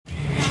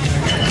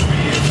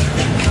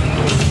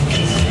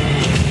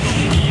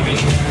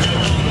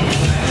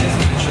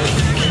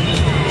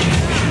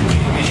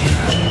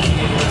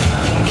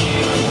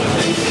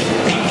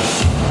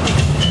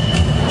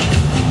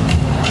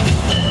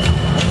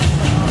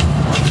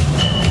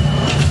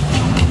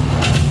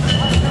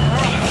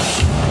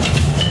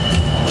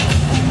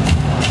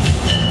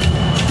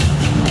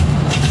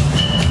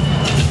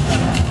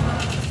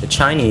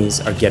Chinese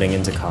are getting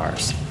into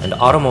cars, and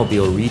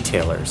automobile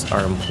retailers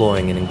are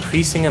employing an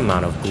increasing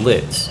amount of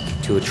glitz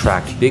to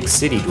attract big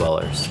city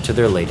dwellers to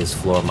their latest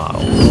floor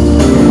models.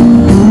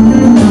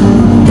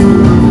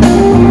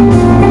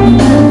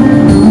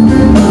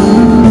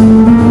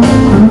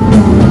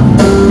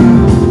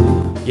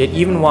 Yet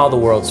even while the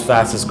world's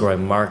fastest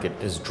growing market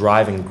is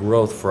driving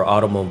growth for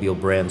automobile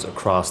brands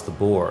across the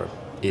board,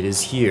 it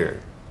is here,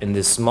 in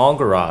this small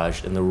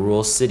garage in the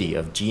rural city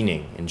of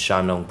Jining in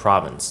Shandong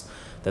province,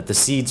 that the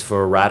seeds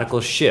for a radical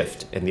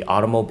shift in the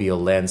automobile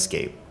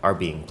landscape are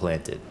being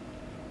planted.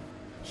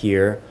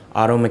 Here,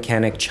 auto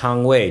mechanic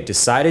Chang Wei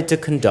decided to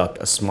conduct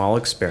a small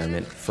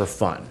experiment for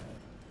fun.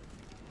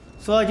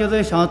 说就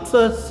是想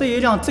试一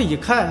辆自己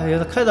开，也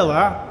是开着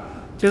玩。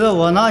就是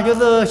我呢，就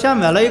是先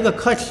买了一个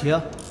壳体，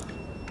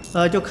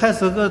就开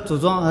始个组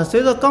装。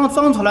随着刚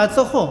装出来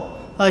之后，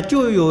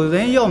就有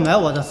人要买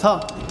我的车。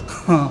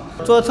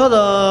坐车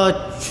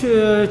的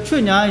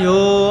去年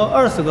有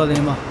20个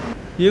人吧。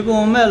 一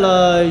共卖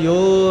了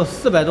有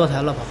400多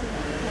台了吧。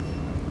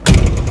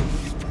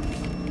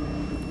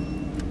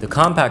 The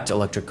compact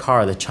electric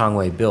car that Chang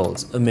Wei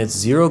builds emits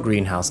zero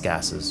greenhouse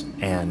gases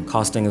and,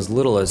 costing as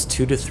little as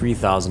 $2,000 to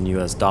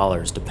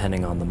 $3,000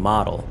 depending on the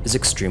model, is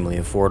extremely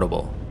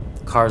affordable.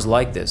 Cars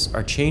like this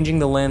are changing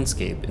the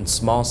landscape in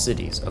small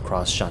cities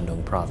across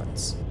Shandong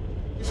province.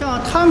 像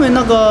他们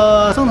那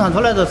个生产出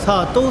来的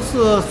车都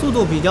是速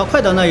度比较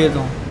快的那一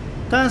种。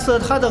 但是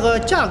它这个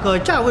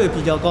价位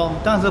比较高，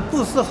但是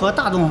不适合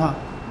大众化。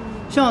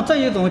像这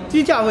一种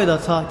低价位的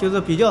车，就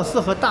是比较适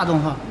合大众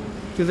化，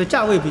就是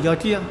价位比较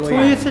低，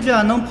充一次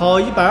电能跑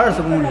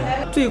120公里，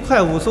最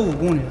快55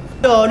公里，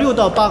要6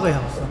到8个小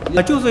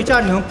时。就是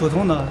家庭普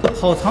通的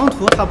跑长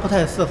途它不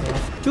太适合，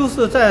就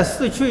是在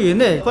市区以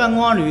内观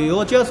光旅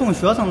游、接送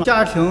学生、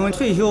家庭、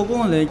退休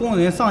工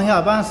人上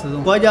下班使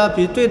用。国家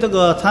对这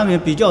个产品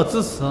比较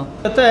支持，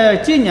在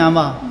今年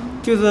吧，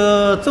就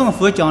是政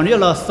府奖励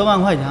了10万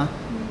块钱。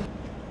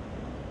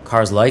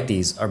 Cars like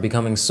these are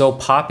becoming so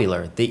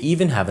popular, they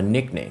even have a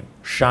nickname,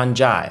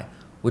 Shanzhai,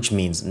 which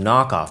means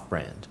knockoff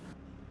brand.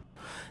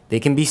 They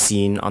can be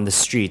seen on the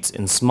streets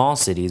in small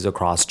cities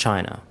across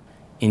China.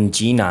 In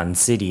Jinan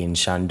City in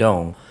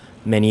Shandong,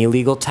 many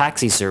illegal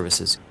taxi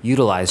services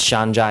utilize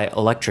Shanzhai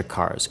electric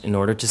cars in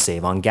order to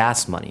save on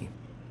gas money.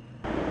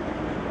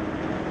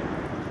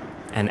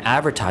 And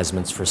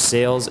advertisements for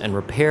sales and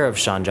repair of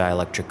Shanzhai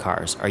electric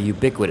cars are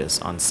ubiquitous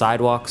on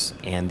sidewalks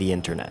and the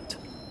internet.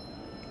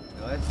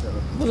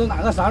 不是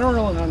哪个3轮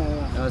的，我看那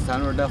个。3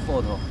轮在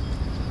后头。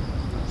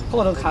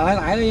后头看看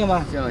哪个行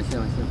吗？行。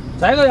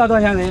这个要多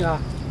少钱？这个？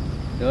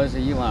这个是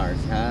12800。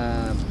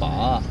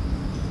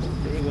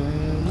这个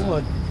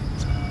我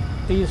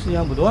第一时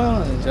间不多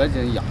了。这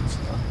就洋车。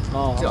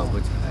哦。这不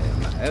便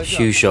宜。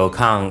Xu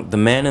Shoukang, the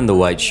man in the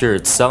white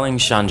shirt selling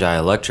Shanzhai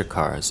electric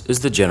cars, is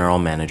the general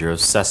manager of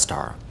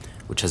Sestar,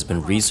 which has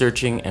been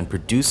researching and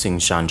producing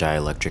Shanzhai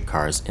electric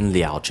cars in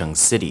Liaocheng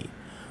City,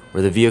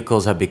 where the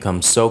vehicles have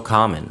become so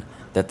common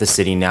that the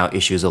city now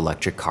issues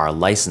electric car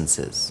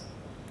licenses.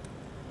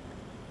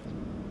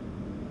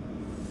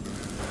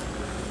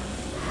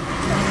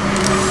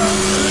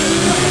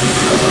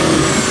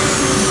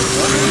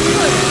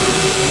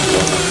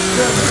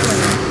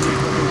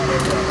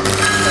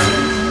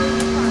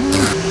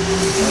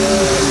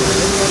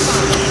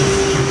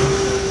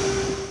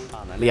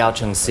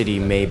 Liaocheng City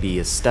may be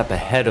a step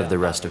ahead of the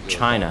rest of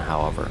China,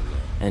 however,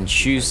 and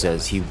Xu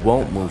says he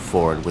won't move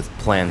forward with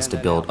plans to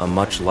build a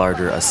much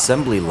larger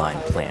assembly line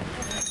plant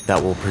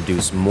that will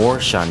produce more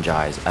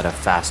Shanzhais at a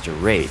faster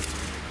rate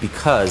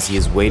because he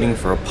is waiting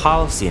for a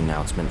policy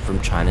announcement from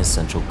China's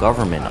central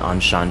government on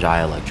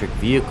Shanzhai electric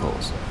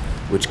vehicles,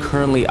 which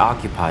currently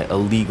occupy a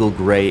legal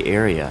gray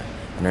area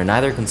and are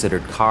neither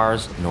considered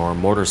cars nor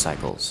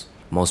motorcycles.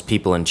 Most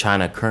people in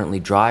China currently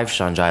drive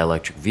Shanzhai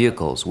electric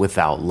vehicles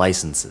without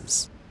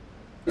licenses.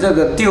 这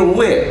个定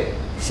位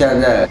现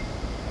在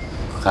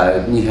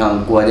你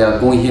像国家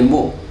工信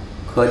部、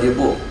科技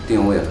部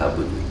定位还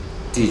不对。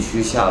地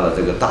区下了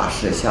这个大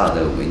市下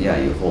的文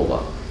件以后吧，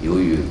由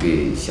于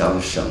给向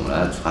省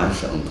啊、全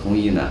省统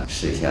一呢，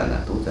市县呢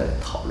都在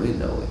讨论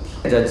这个问题。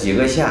这几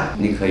个县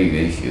你可以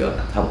允许，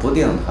他不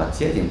定他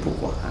接近不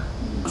管。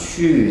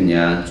去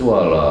年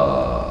做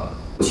了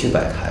700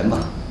台嘛，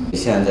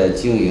现在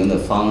经营的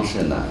方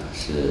式呢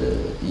是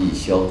以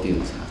销定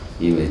产，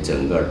因为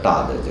整个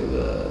大的这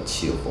个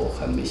气候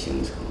还没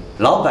形成。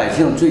 老百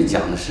姓最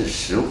讲的是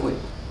实惠，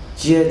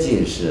接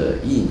近是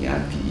一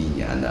年比一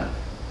年的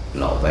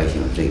老百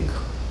姓认可。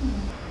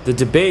 The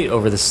debate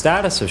over the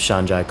status of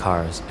Shanzhai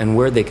cars and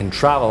where they can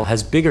travel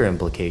has bigger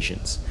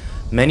implications.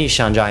 Many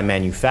Shanzhai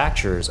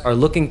manufacturers are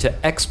looking to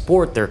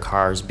export their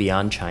cars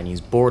beyond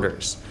Chinese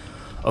borders.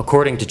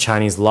 According to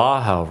Chinese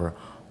law, however,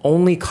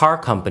 only car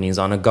companies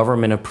on a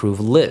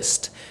government-approved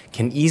list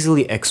can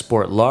easily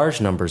export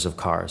large numbers of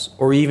cars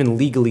or even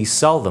legally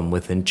sell them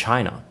within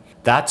China.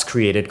 That's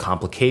created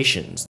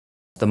complications.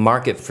 The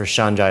market for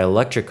Shanzhai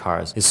electric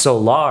cars is so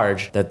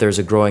large that there's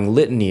a growing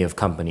litany of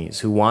companies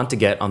who want to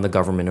get on the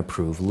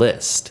government-approved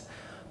list.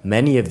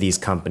 Many of these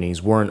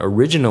companies weren't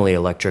originally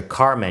electric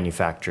car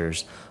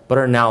manufacturers, but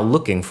are now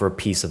looking for a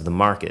piece of the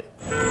market.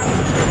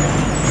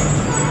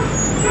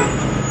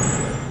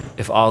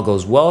 If all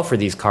goes well for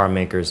these car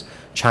makers,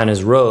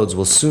 China's roads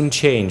will soon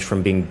change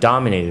from being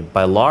dominated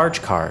by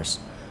large cars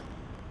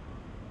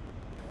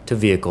to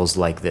vehicles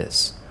like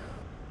this.